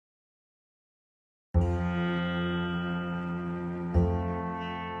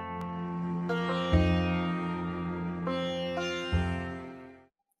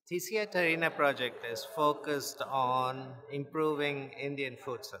TCI TARINA project is focused on improving Indian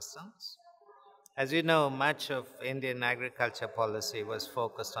food systems. As you know, much of Indian agriculture policy was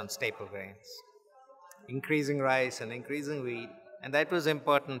focused on staple grains, increasing rice and increasing wheat, and that was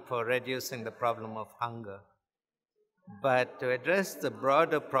important for reducing the problem of hunger. But to address the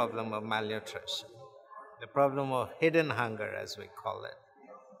broader problem of malnutrition, the problem of hidden hunger as we call it,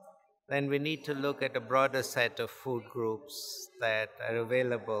 then we need to look at a broader set of food groups that are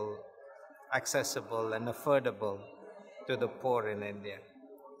available, accessible, and affordable to the poor in India,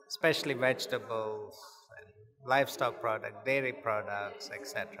 especially vegetables and livestock products, dairy products,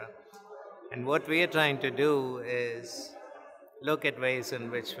 etc. And what we are trying to do is look at ways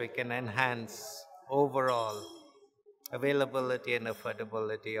in which we can enhance overall availability and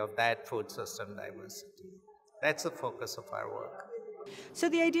affordability of that food system diversity. That's the focus of our work. So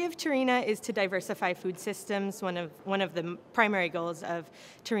the idea of TARINA is to diversify food systems. One of the primary goals of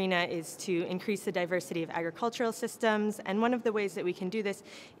TARINA is to increase the diversity of agricultural systems, and one of the ways that we can do this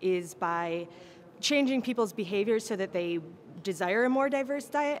is by changing people's behaviors so that they desire a more diverse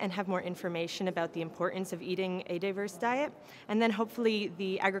diet and have more information about the importance of eating a diverse diet. And then hopefully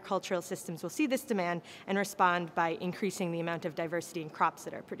the agricultural systems will see this demand and respond by increasing the amount of diversity in crops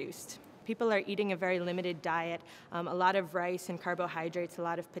that are produced. People are eating a very limited diet, a lot of rice and carbohydrates, a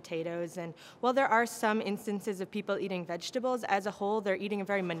lot of potatoes, and while there are some instances of people eating vegetables, as a whole they're eating a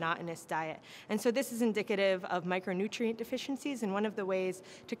very monotonous diet. And so this is indicative of micronutrient deficiencies, and one of the ways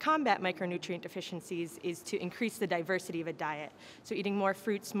to combat micronutrient deficiencies is to increase the diversity of a diet. So eating more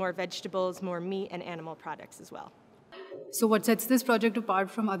fruits, more vegetables, more meat, and animal products as well. So what sets this project apart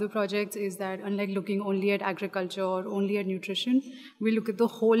from other projects is that unlike looking only at agriculture or only at nutrition, we look at the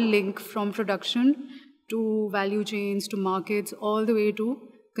whole link from production to value chains to markets all the way to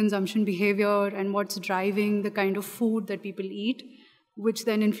consumption behavior and what's driving the kind of food that people eat, which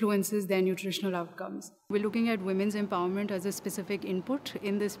then influences their nutritional outcomes. We're looking at women's empowerment as a specific input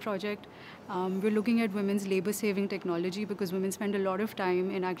in this project. We're looking at women's labor-saving technology because women spend a lot of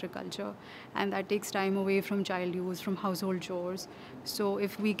time in agriculture, and that takes time away from child use, from household chores. So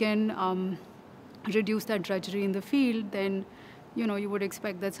if we can reduce that drudgery in the field, then you would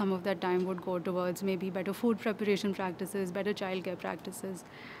expect that some of that time would go towards maybe better food preparation practices, better childcare practices.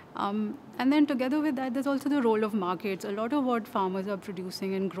 And then together with that, there's also the role of markets. A lot of what farmers are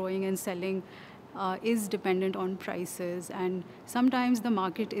producing and growing and selling is dependent on prices. And sometimes the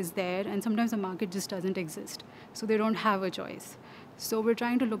market is there, and sometimes the market just doesn't exist. So they don't have a choice. So we're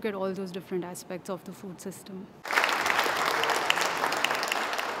trying to look at all those different aspects of the food system.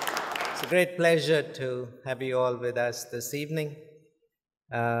 It's a great pleasure to have you all with us this evening.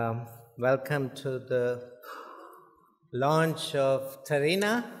 Welcome to the launch of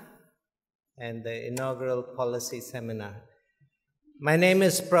TARINA and the inaugural policy seminar. My name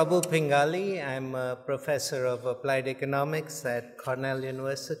is Prabhu Pingali. I'm a professor of applied economics at Cornell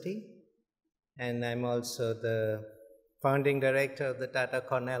University, and I'm also the founding director of the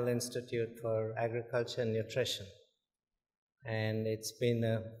Tata-Cornell Institute for Agriculture and Nutrition. And it's been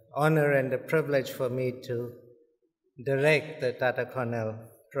an honor and a privilege for me to direct the Tata-Cornell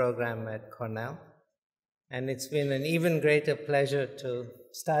program at Cornell. And it's been an even greater pleasure to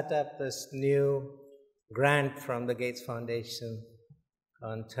start up this new grant from the Gates Foundation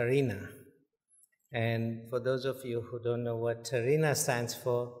on TARINA. And for those of you who don't know what TARINA stands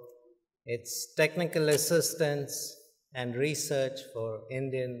for, it's Technical Assistance and Research for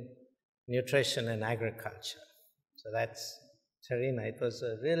Indian Nutrition and Agriculture. So that's TARINA. It was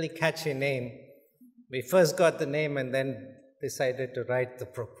a really catchy name. We first got the name and then decided to write the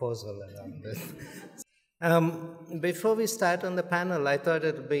proposal around this. Before we start on the panel, I thought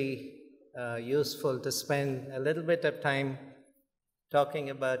it would be useful to spend a little bit of time talking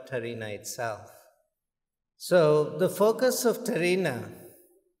about TARINA itself. So the focus of TARINA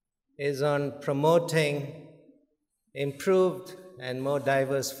is on promoting improved and more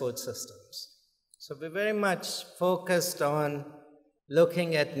diverse food systems. So we're very much focused on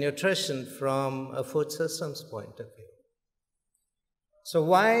looking at nutrition from a food systems point of view. So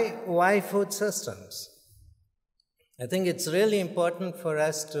why food systems? I think it's really important for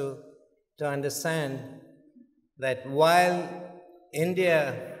us to understand that while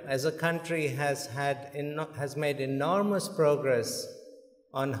India as a country has made enormous progress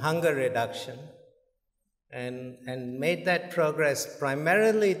on hunger reduction and made that progress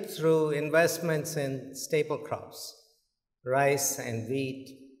primarily through investments in staple crops, rice and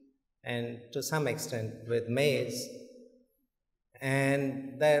wheat, and to some extent with maize.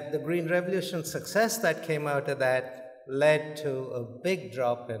 And the Green Revolution success that came out of that led to a big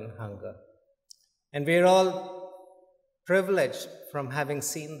drop in hunger. And we're all privileged from having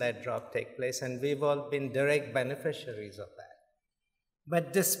seen that drop take place, and we've all been direct beneficiaries of that.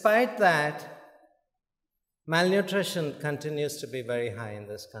 But despite that, malnutrition continues to be very high in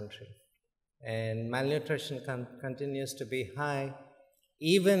this country. And malnutrition continues to be high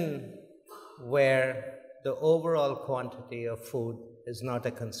even where the overall quantity of food is not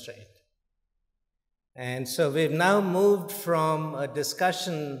a constraint. And so we've now moved from a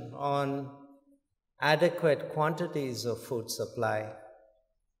discussion on adequate quantities of food supply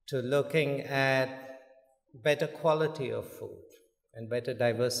to looking at better quality of food and better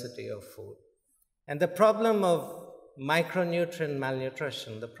diversity of food. And the problem of micronutrient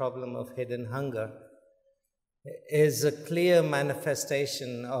malnutrition, the problem of hidden hunger, is a clear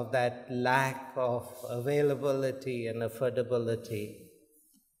manifestation of that lack of availability and affordability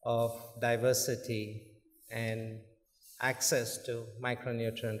of diversity and access to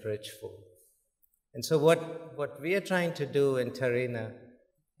micronutrient-rich food. And so what we are trying to do in TARINA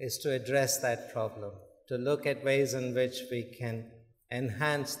is to address that problem, to look at ways in which we can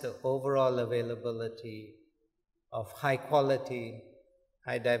enhance the overall availability of high quality,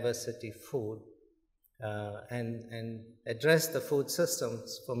 high diversity food, and address the food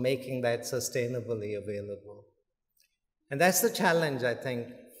systems for making that sustainably available. And that's the challenge, I think,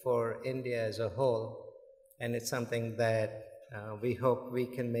 for India as a whole, and it's something that we hope we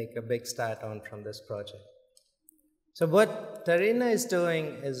can make a big start on from this project. So what TARINA is doing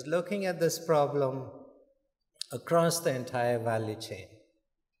is looking at this problem across the entire value chain.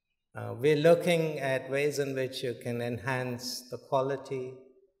 We're looking at ways in which you can enhance the quality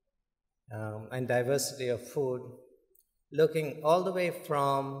and diversity of food, looking all the way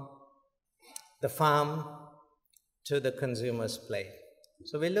from the farm to the consumer's plate.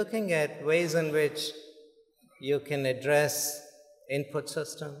 So we're looking at ways in which you can address input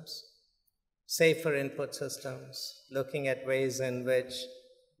systems, safer input systems, looking at ways in which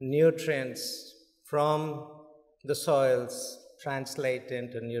nutrients from the soils translate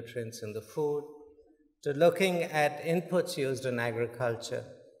into nutrients in the food, to looking at inputs used in agriculture,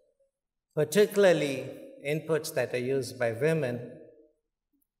 particularly inputs that are used by women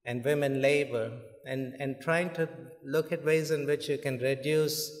and women labor, and trying to look at ways in which you can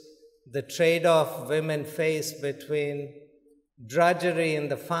reduce the trade-off women face between drudgery in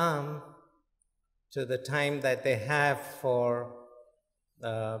the farm to the time that they have for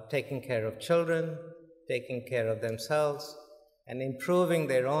taking care of children, taking care of themselves, and improving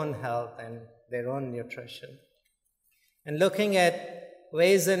their own health and their own nutrition. And looking at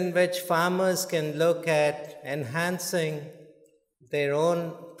ways in which farmers can look at enhancing their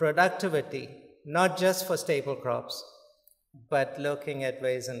own productivity, not just for staple crops, but looking at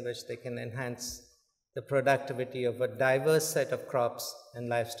ways in which they can enhance the productivity of a diverse set of crops and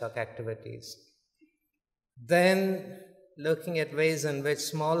livestock activities. Then looking at ways in which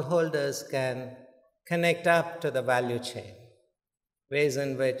smallholders can connect up to the value chain, ways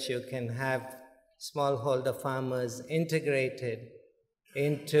in which you can have smallholder farmers integrated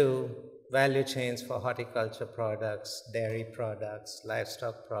into value chains for horticulture products, dairy products,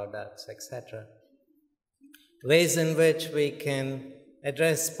 livestock products, etc. Ways in which we can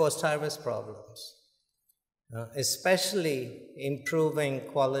address post-harvest problems, especially improving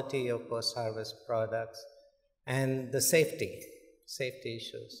quality of post-harvest products and the safety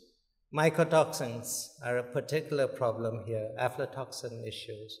issues. Mycotoxins are a particular problem here, aflatoxin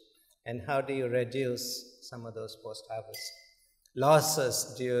issues, and how do you reduce some of those post-harvest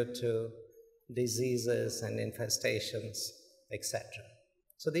losses due to diseases and infestations, etc.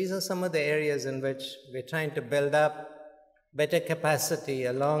 So these are some of the areas in which we're trying to build up better capacity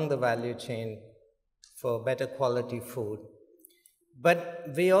along the value chain for better quality food. But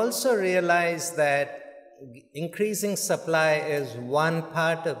we also realize that increasing supply is one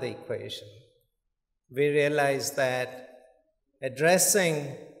part of the equation. We realize that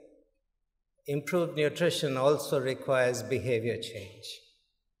addressing improved nutrition also requires behavior change.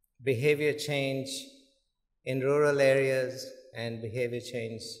 Behavior change in rural areas and behavior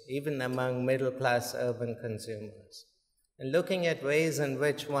change even among middle-class urban consumers. And looking at ways in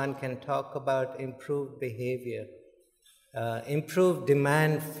which one can talk about improved behavior, improved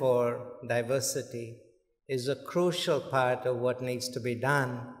demand for diversity is a crucial part of what needs to be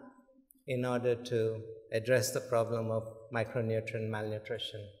done in order to address the problem of micronutrient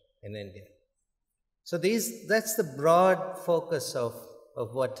malnutrition in India. So that's the broad focus of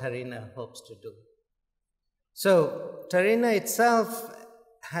what TARINA hopes to do. So TARINA itself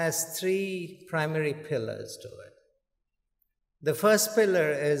has three primary pillars to it. The first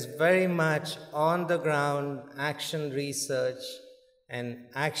pillar is very much on-the-ground action research and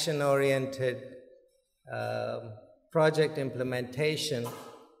action-oriented project implementation,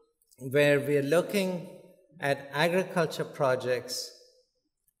 where we're looking at agriculture projects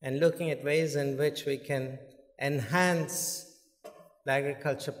and looking at ways in which we can enhance the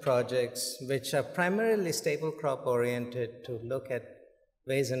agriculture projects, which are primarily staple crop oriented, to look at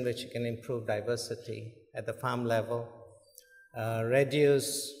ways in which you can improve diversity at the farm level,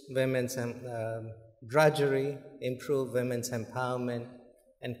 reduce women's drudgery, improve women's empowerment,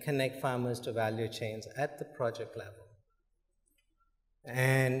 and connect farmers to value chains at the project level.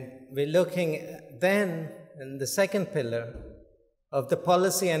 And we're looking then in the second pillar of the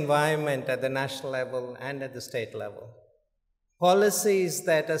policy environment at the national level and at the state level. Policies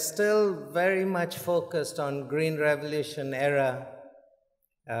that are still very much focused on Green Revolution era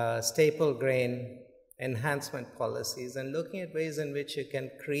staple grain enhancement policies, and looking at ways in which you can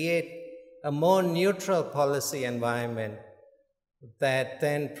create a more neutral policy environment that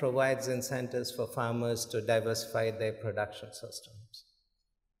then provides incentives for farmers to diversify their production systems.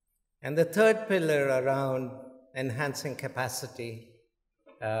 And the third pillar around enhancing capacity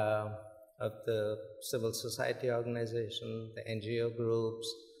of the civil society organization, the NGO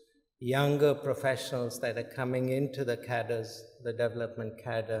groups, younger professionals that are coming into the cadres, the development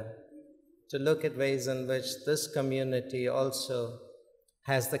cadre, to look at ways in which this community also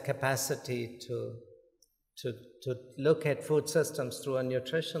has the capacity to look at food systems through a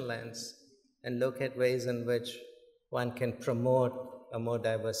nutrition lens and look at ways in which one can promote a more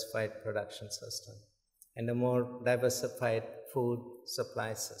diversified production system and a more diversified food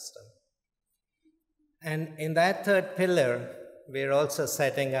supply system. And in that third pillar, we're also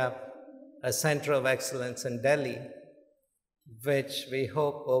setting up a center of excellence in Delhi, which we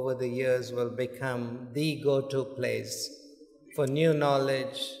hope over the years will become the go-to place for new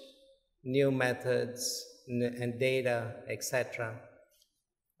knowledge, new methods, and data, etc.,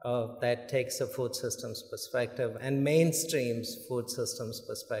 that takes a food systems perspective and mainstreams food systems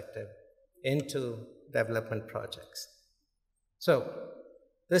perspective into development projects. So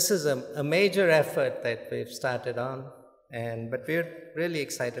this is a major effort that we've started on, but we're really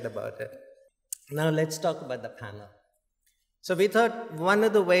excited about it. Now let's talk about the panel. So we thought one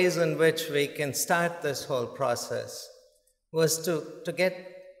of the ways in which we can start this whole process was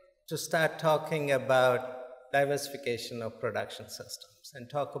to start talking about diversification of production systems and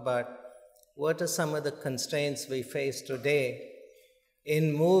talk about what are some of the constraints we face today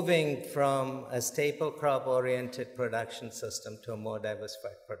in moving from a staple crop-oriented production system to a more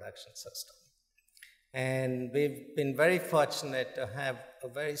diversified production system. And we've been very fortunate to have a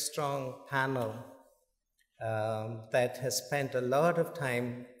very strong panel that has spent a lot of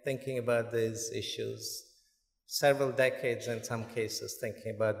time thinking about these issues, several decades in some cases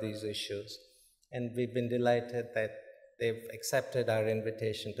thinking about these issues. And we've been delighted that they've accepted our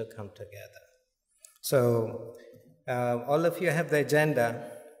invitation to come together. So all of you have the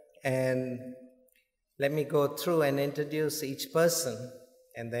agenda, and let me go through and introduce each person,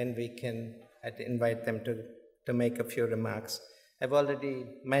 and then we can invite them to make a few remarks. I've already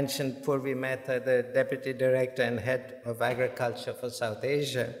mentioned Purvi Mehta, the Deputy Director and Head of Agriculture for South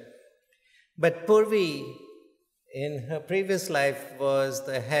Asia. But Purvi, in her previous life, was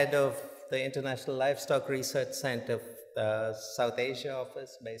the head of the International Livestock Research Center, the South Asia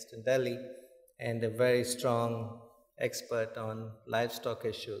office based in Delhi, and a very strong expert on livestock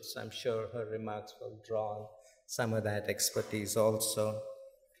issues. I'm sure her remarks will draw on some of that expertise also.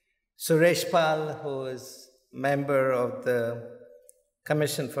 Suresh Pal, who is member of the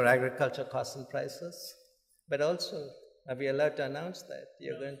Commission for Agriculture Costs and Prices, but also, are we allowed to announce that?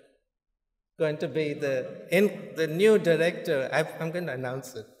 You're going to be the new director, I'm going to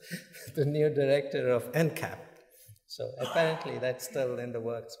announce it, the new director of NCAP. So apparently that's still in the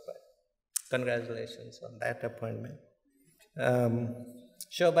works, but congratulations on that appointment.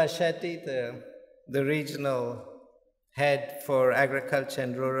 Shobha Shetty, the regional head for agriculture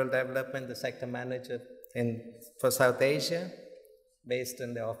and rural development, the sector manager for South Asia, based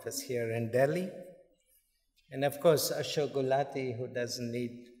in the office here in Delhi. And of course, Ashok Gulati, who doesn't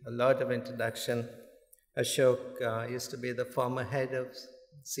need a lot of introduction. Ashok used to be the former head of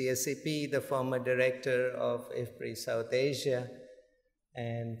CSCP, the former director of IFPRI South Asia,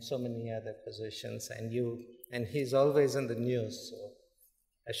 and so many other positions. And he's always in the news. So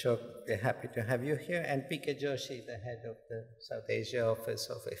Ashok, we're happy to have you here. And P.K. Joshi, the head of the South Asia office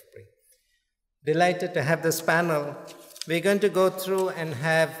of IFPRI. Delighted to have this panel. We're going to go through and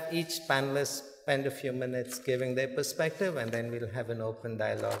have each panelist spend a few minutes giving their perspective, and then we'll have an open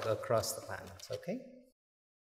dialogue across the panels, okay?